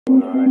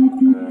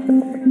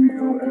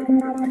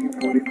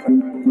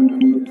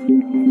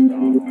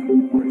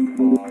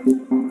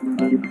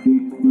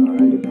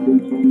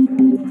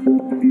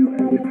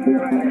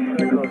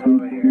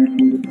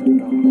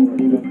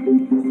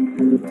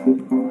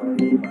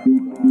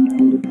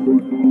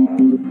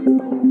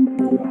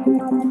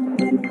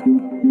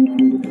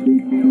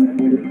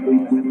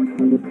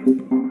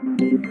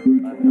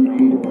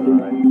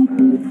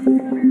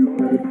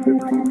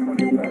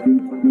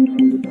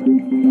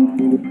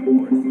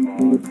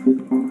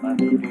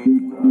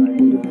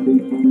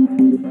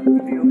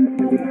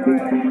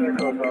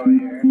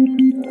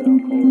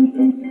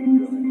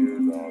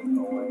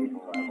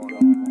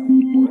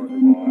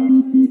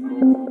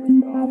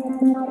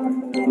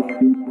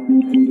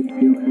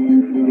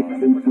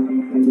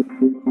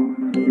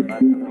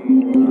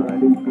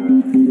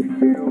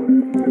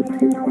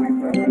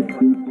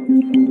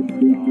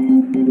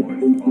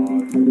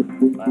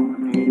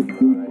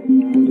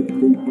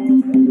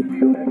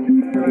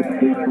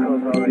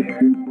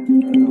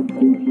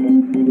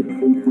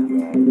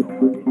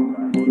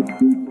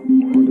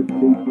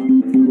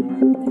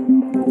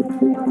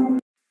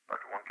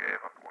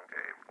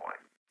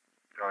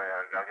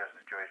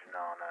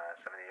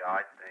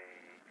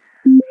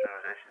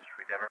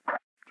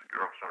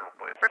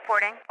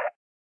Reporting.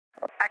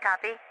 I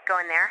copy. Go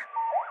in there.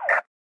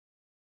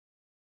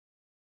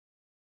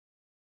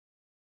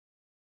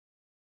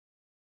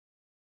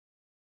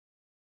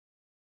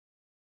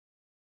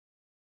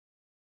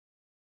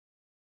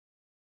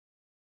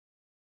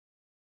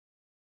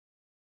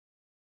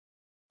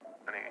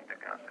 Anything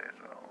I say is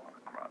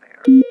crowd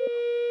here.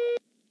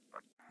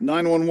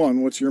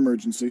 911, what's your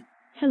emergency?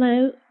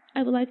 Hello,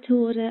 I would like to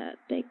order a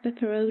big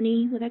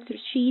pepperoni with extra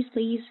cheese,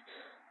 please.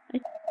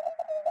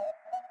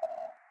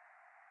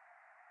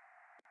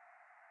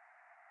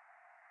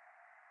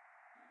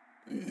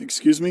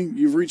 Excuse me?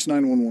 You've reached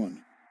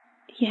 911.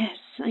 Yes,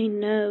 I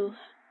know.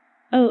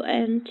 Oh,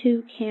 and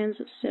 2 cans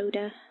of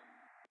soda.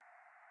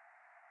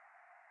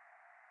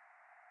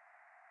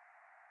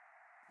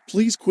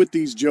 Please quit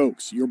these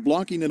jokes. You're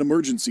blocking an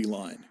emergency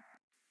line.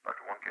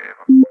 Dr. 1K,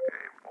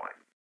 boy.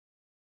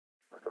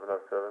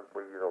 707,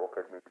 please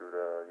locate me to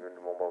the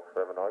Union Mobile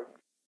 7 I.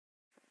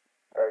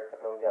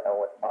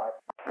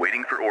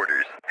 Waiting for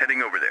orders.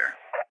 Heading over there.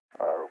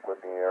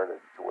 Requesting air, the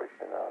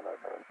situation on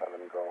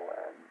 77 go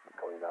and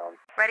going down.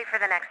 Ready for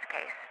the next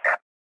case.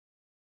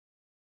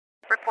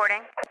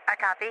 Reporting. I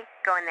copy.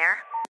 Go in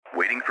there.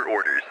 Waiting for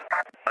orders.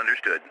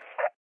 Understood.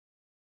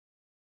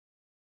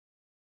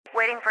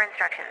 Waiting for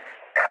instructions.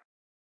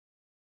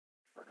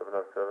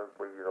 707,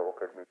 please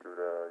locate me to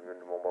the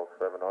Union Mobile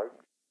 7 I.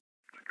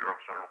 Secure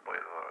Central,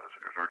 please.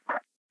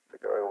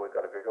 Secure, we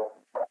got a visual.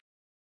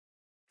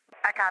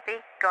 I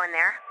copy. Go in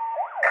there.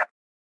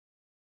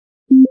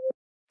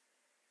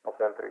 I'll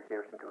send 3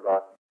 Houston to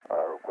that.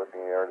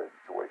 Requesting air, the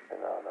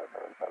situation on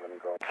 77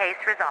 go. Case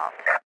resolved.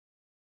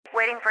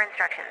 Waiting for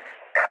instructions.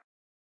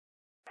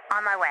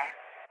 On my way.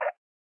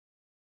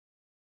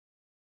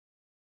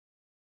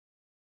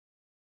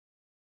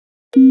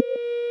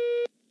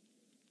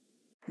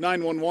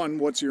 "911,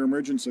 what's your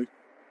emergency?"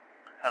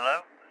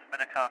 Hello? There's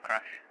been a car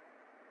crash.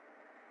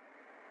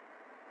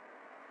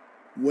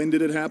 When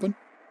did it happen?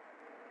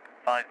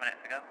 5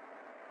 minutes ago.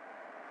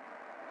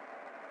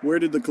 Where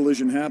did the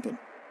collision happen?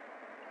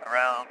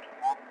 Around.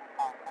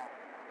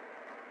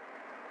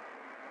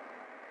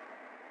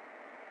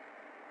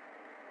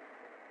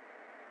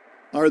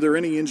 Are there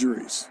any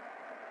injuries?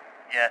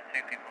 Yeah,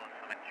 2 people with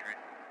some injuries.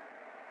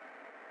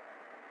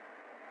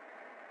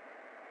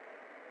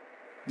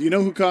 Do you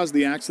know who caused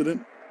the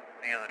accident?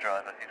 The other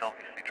driver, he's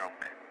obviously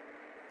drunk.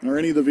 Are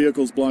any of the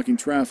vehicles blocking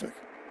traffic?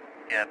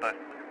 Yeah, both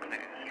were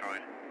completely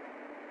destroyed.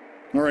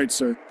 All right,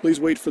 sir. Please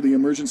wait for the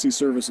emergency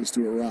services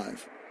to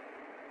arrive.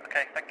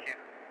 Okay, thank you.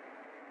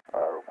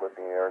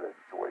 Requesting air, the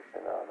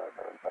situation on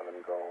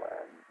 77 go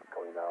and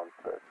going down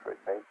to the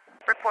straight pace.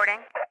 Reporting.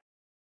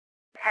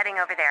 Heading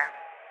over there.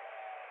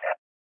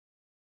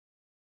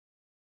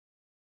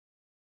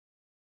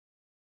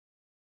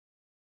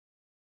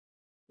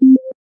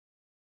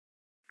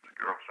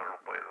 Secure Central,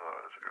 please.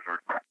 Secure.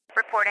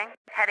 Reporting.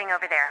 Heading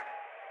over there.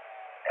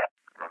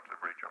 Run to the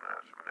breach on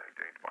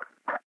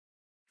 788.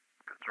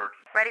 Good search.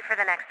 Ready for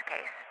the next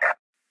case.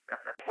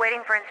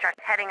 Waiting for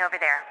instructions. Heading over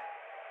there.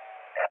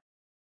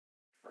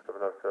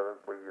 707,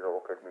 please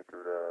locate me to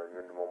the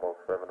Union Mobile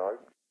 7 I.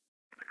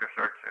 Secure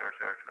search,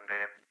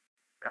 continue.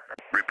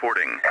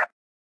 Reporting.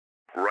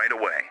 Right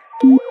away.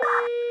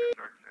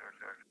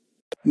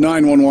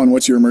 911,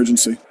 what's your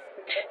emergency?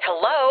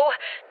 Hello?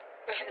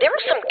 There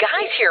are some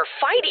guys here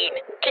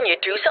fighting. Can you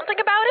do something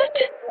about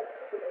it?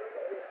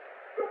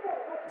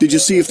 Did you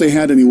see if they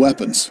had any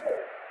weapons?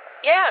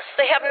 Yes,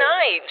 they have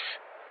knives.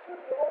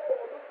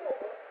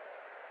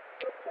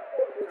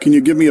 Can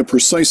you give me a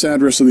precise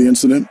address of the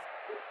incident?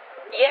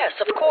 Yes,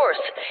 of course.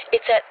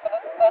 It's at...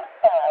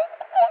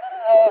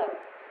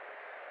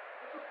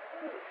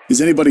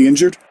 Is anybody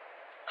injured?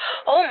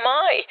 Oh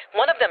my!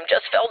 One of them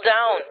just fell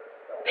down.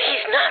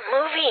 He's not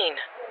moving.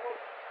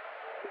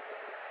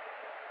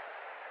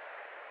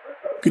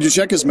 Could Could you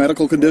check his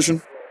medical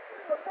condition?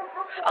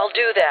 I'll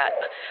do that.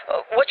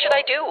 What should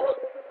I do?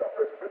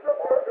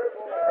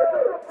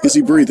 Is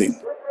he breathing?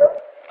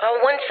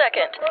 1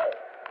 second.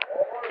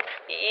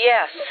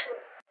 Yes.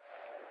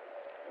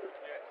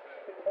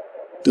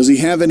 Does he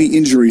have any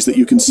injuries that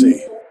you can see?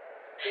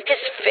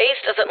 His face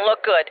doesn't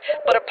look good,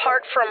 but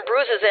apart from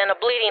bruises and a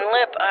bleeding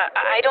lip,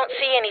 I don't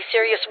see any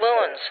serious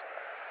wounds.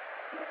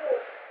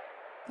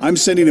 I'm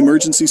sending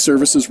emergency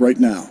services right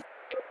now.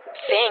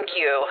 Thank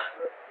you.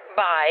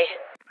 Bye.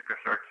 Good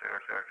search,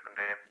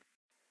 continue.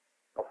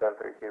 I'll send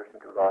 3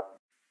 Houston to that.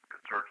 Good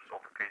search,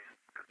 Sulfur case.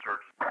 Good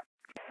search.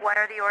 What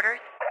are the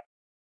orders?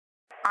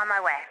 On my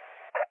way.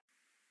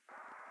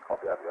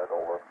 Copy that,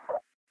 over.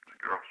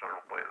 Secure officer,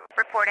 will play that.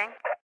 Reporting.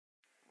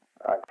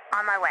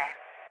 On my way.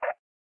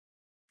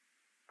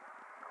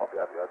 Copy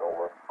that,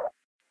 over.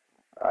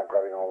 I'm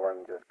grabbing over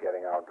and just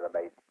getting out to the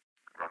base.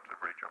 Run to the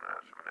breach on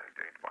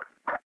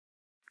 7885.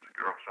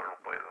 Secure officer,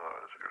 will play the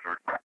secure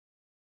search.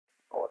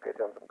 Oh, okay,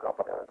 done some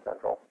company on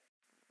Central.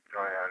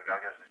 Sorry, I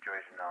got a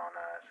situation on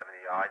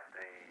 78,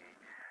 the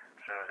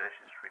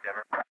Civilization Street,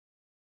 Denver.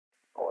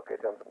 Oh, okay,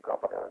 done some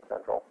company on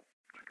Central.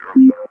 Secure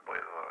officer, will play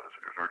the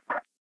secure search.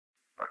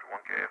 After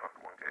 1K,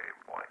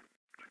 reply.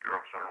 Secure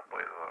officer, will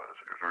play the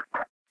secure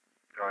search.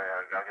 Sorry,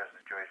 I got a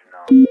situation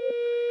on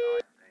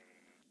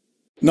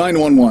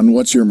 911,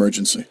 what's your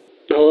emergency?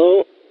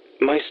 Hello?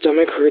 My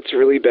stomach hurts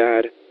really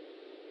bad.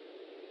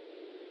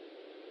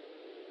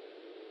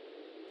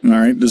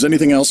 Alright, does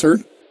anything else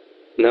hurt?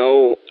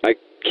 No, I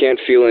can't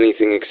feel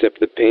anything except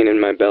the pain in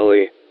my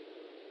belly.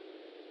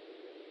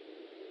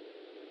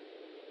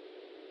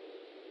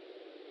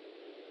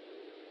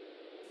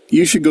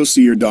 You should go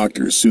see your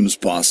doctor as soon as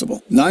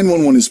possible.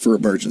 911 is for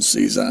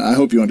emergencies. I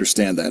hope you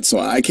understand that, so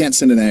I can't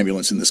send an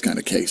ambulance in this kind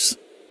of case.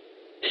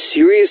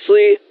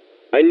 Seriously?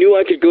 I knew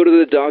I could go to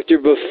the doctor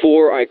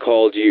before I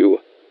called you.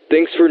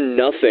 Thanks for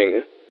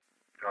nothing.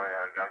 Sorry,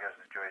 I got a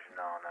situation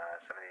on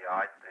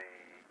 78, the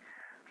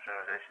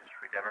Civilization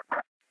Street,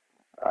 Denver.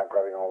 I'm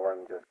grabbing over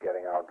and just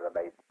getting out to the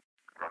base.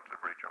 Run to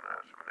the breach on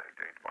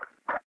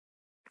 7885.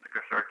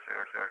 Secure search,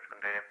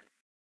 continue.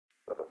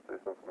 Let us do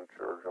some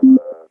insurance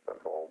on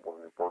Central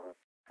wasn't important.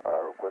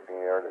 Requesting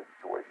air the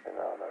situation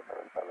on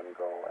 77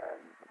 go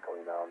and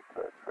going down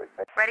to straight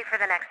pay. Ready for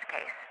the next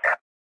case.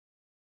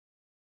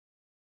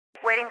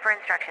 Waiting for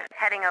instructions.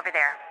 Heading over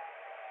there.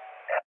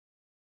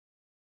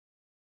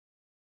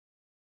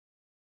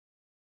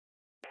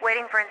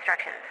 Waiting for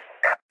instructions.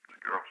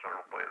 Secure officer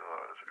will play the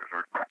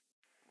secure search.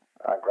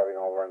 I'm grabbing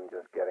over and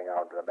just getting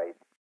out to the base.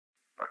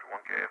 After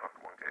 1K,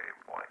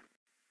 reply.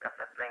 That's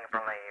the thing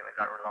from me. We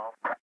got resolved.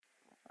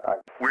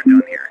 We're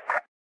done here.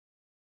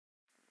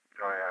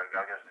 Sorry, I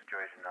got a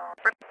situation on.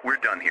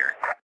 We're done here.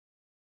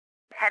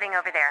 Heading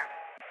over there.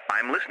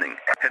 I'm listening.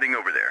 Heading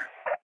over there.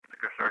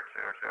 Secure search,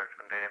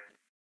 continue.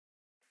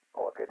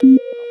 Oh, okay.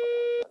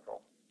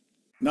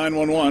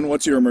 911,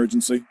 what's your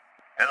emergency?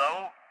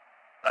 Hello?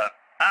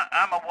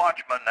 I'm a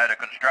watchman at a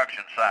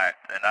construction site,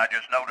 and I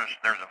just noticed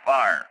there's a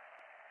fire.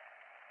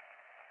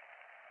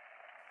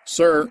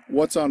 Sir,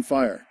 what's on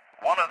fire?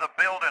 One of the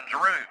building's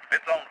roof,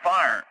 it's on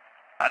fire.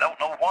 I don't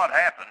know what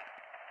happened.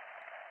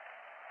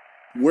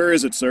 Where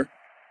is it, sir?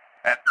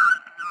 At,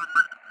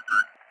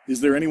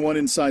 Is there anyone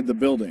inside the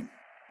building?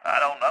 I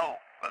don't know,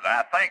 but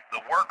I think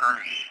the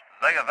workers,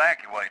 they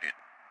evacuated.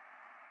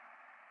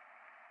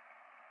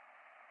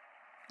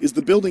 Is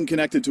the building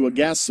connected to a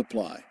gas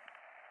supply?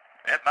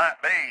 It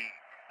might be.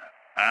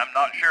 I'm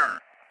not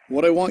sure.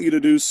 What I want you to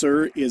do,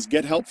 sir, is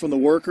get help from the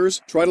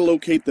workers, try to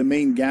locate the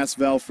main gas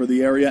valve for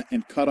the area,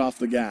 and cut off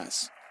the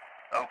gas.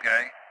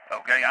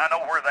 Okay, I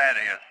know where that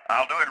is.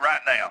 I'll do it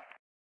right now.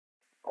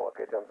 Oh,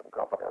 okay, done some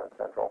company on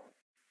Central.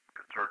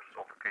 Good search,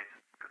 Sulfur case.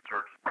 Good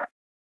search.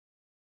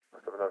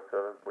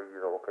 707, please,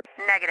 okay.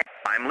 Negative.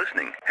 I'm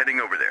listening.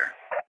 Heading over there.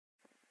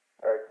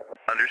 Alright.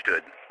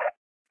 Understood.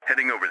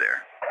 Heading over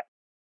there.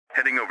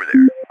 Heading over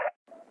there.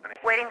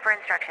 Waiting for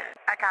instructions.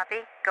 I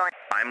copy. Going.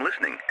 I'm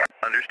listening.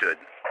 Understood.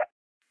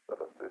 Let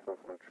us do some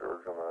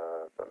insurance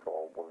on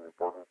Central wasn't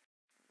important.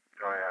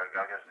 Sorry, I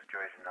got a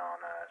situation on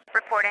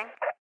Reporting.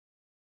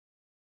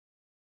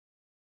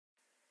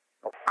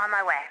 On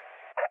my way.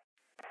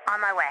 On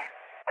my way.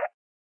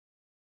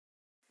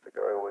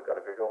 Secure, we got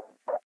a visual.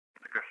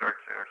 Secure search,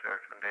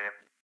 continue.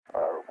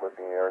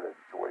 Requesting air the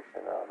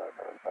situation on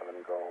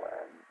 77 go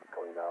and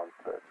going down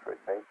to straight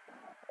pay.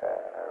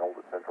 And hold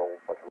the Central.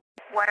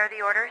 What are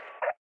the orders?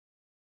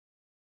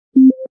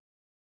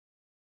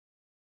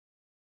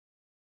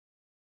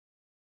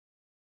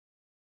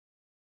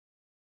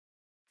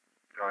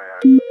 Sorry, I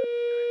got a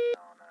situation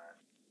on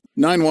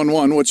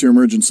 911, what's your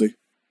emergency?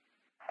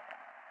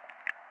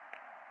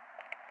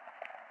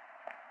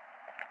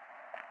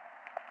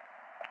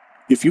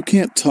 If you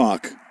can't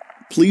talk,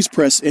 please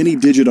press any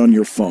digit on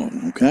your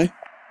phone, okay?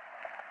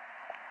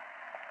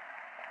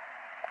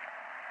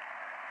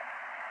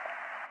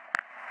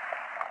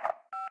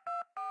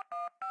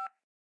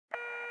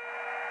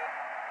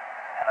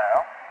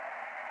 Hello?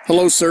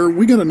 Hello, sir.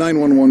 We got a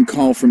 911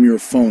 call from your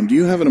phone. Do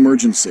you have an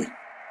emergency?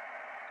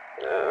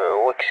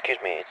 Excuse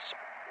me, it's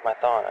my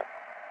thought.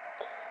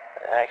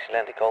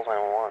 accidentally called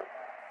 911.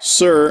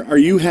 Sir, are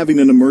you having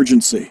an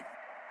emergency?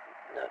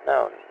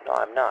 No,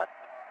 I'm not.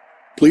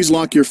 Please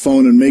lock your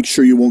phone and make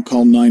sure you won't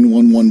call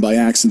 911 by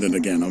accident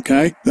again,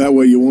 okay? That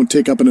way you won't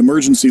take up an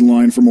emergency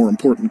line for more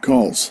important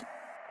calls.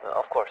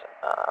 Of course,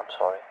 I'm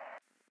sorry.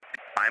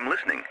 I'm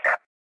listening.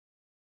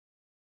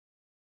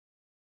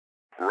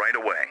 Right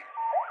away.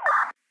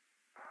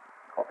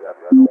 Copy that,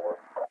 over.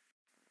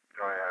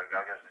 Sorry, I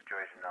got a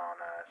situation on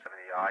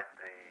 70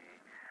 the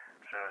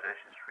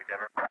Civilization Street,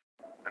 Denver.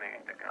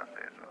 Anything I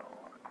say is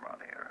on the crowd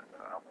here.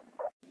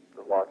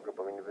 There's a large group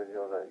of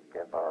individuals that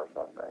can't find our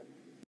suspect.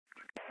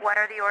 What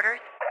are the orders?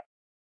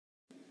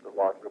 There's a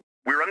large group.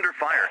 We're under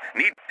fire.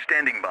 Need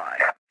standing by.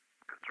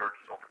 Good search,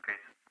 solve the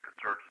case. Good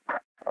search.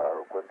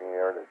 Requesting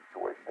air the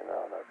situation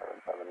on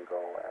 77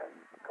 go and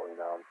going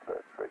down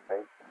to straight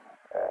paint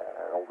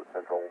and hold the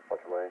central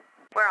push away.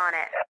 We're on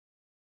it.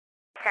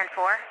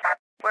 10-4.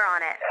 We're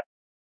on it.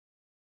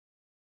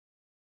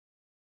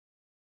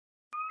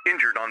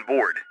 Injured on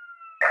board.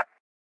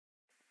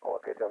 Oh,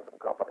 okay, done some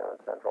company on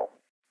central.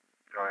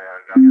 Sorry,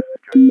 I got a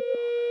situation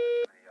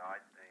on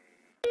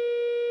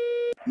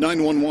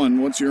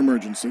 911, what's your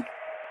emergency?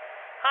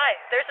 Hi,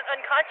 there's an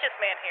unconscious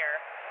man here.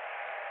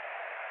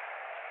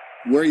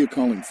 Where are you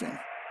calling from?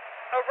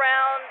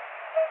 Around...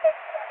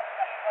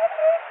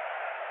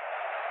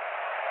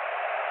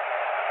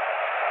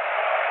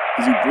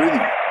 Is he breathing?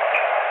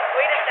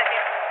 Wait a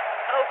second.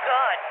 Oh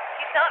God,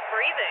 he's not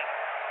breathing.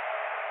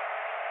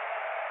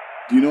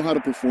 Do you know how to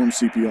perform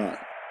CPR?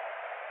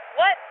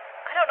 What?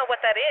 I don't know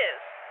what that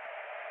is.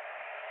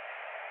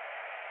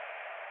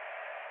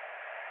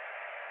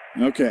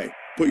 Okay,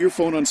 put your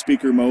phone on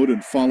speaker mode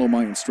and follow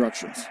my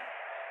instructions.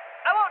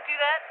 I won't do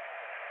that.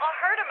 I'll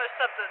hurt him or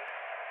something.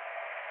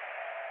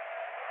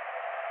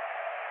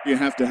 You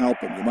have to help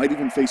him. You might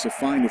even face a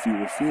fine if you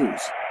refuse.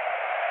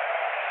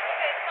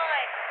 Okay,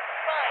 fine.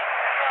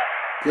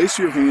 What? Place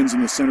your hands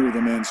in the center of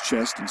the man's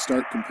chest and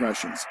start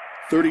compressions.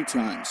 30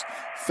 times,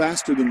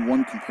 faster than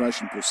 1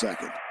 compression per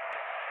second. Okay. 1,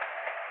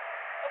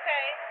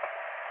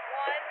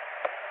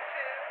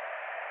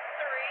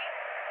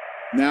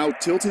 2, 3. Now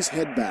tilt his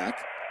head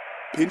back,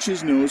 pinch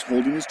his nose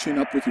holding his chin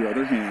up with your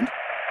other hand,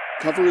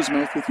 cover his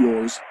mouth with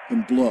yours,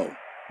 and blow.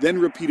 Then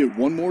repeat it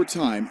one more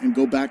time and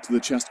go back to the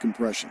chest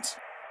compressions.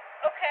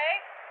 Okay.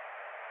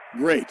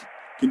 Great.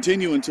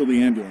 Continue until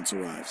the ambulance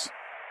arrives.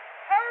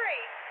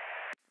 Hurry.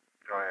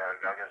 Sorry, I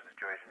got a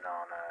situation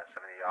on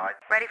 70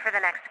 Ready for the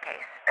next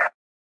case.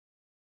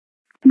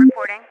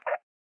 Reporting.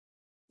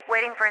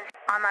 Waiting for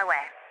on my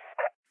way.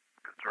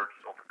 Good search,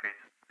 solve the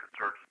case. Good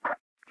search.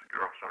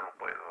 Secure officer will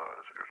play the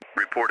secure.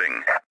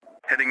 Reporting.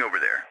 Heading over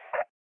there.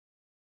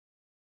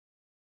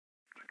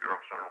 Secure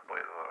officer will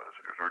play the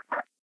secure search.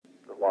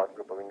 There's a large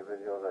group of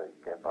individuals that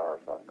can't find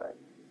our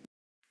suspect.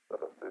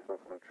 That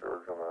assistance from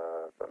church on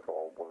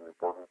central wasn't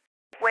important.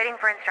 Waiting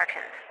for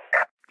instructions.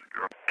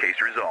 Secure. Case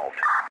resolved.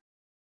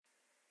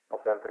 I'll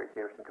send 3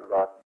 here to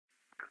that.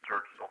 Good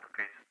search, solve the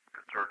case.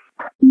 Good search.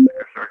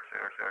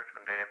 Secure search,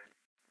 contain him.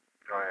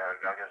 Sorry, I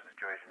got a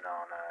situation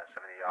on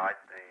 70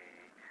 the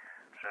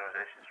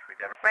Civilization Street,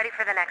 Denver. Ready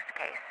for the next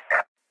case.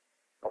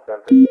 I'll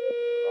send 3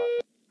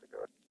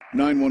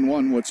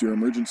 911, what's your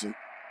emergency?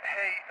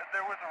 Hey,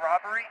 there was a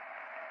robbery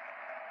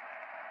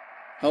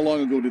How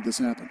long ago did this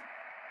happen?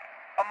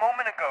 a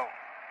moment ago.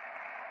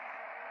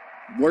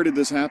 Where did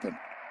this happen?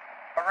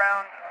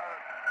 Around,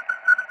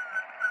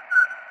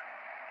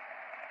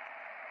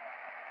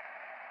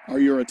 Are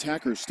your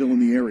attackers still in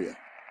the area?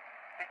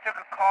 they took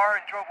a car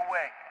and drove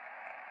away.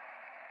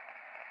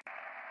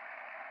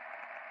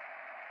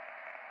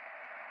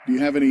 Do you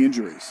have any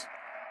injuries?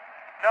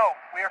 No,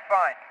 we are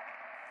fine.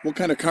 What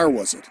kind of car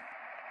was it?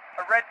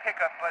 A red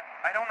pickup, but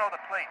I don't know the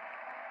plate.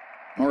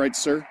 All right,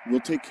 sir,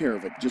 we'll take care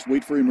of it. Just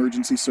wait for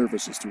emergency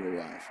services to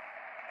arrive.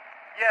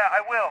 Yeah,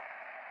 I will.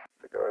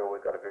 Secure, we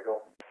got a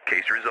visual.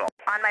 Case resolved.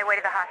 On my way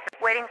to the hospital.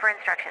 Waiting for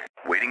instructions.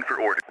 Waiting for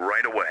order.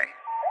 Right away.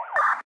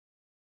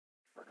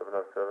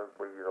 707,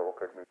 please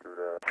locate me to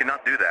the...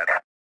 Cannot do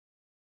that.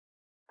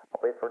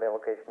 I'll wait for the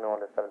location on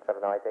the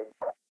 77 ID.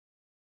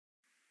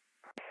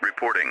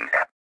 Reporting.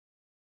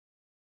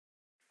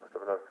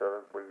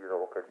 707, please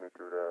locate me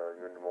to the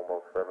Union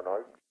Mobile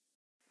 7I.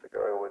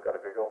 Secure, we got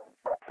a visual.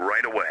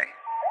 Right away.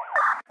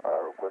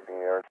 Requesting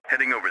air.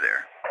 Heading over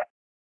there.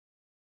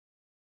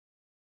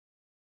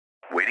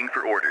 Waiting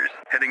for orders.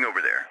 Heading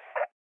over there.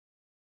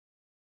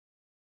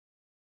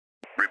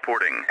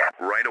 Reporting.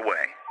 Right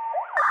away.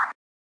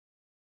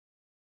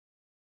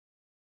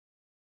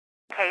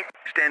 Case.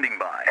 Standing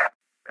by.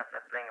 Got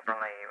that thing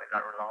from we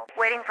got resolved.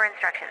 Waiting for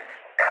instructions.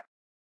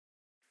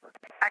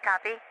 I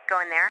copy. Go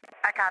in there.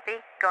 I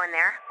copy. Go in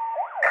there.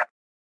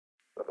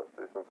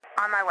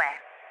 On my way.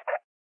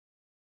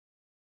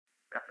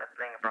 Got that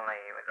thing from we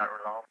got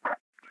resolved.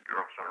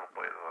 Secure officer will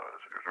play the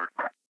secure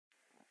search.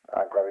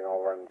 Grabbing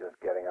over and just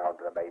getting out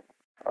to the base.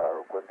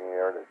 Requesting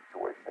air the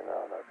situation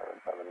on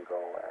 77 go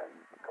and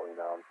going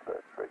down to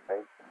straight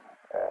paint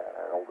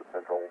and hold the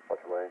central push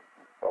away.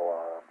 So,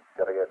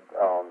 gotta get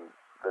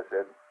this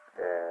in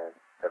and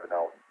having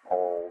out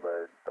all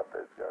the stuff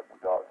that we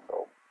got.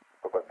 So,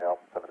 requesting help.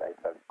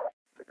 787.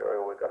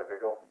 Security, we got a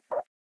visual.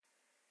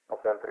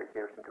 I'll send 3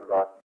 Houston to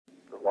Lot.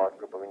 There's a large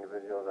group of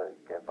individuals and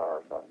you can't find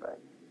our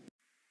suspect.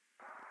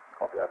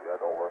 Copy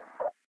that, over.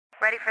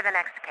 Ready for the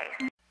next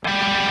case.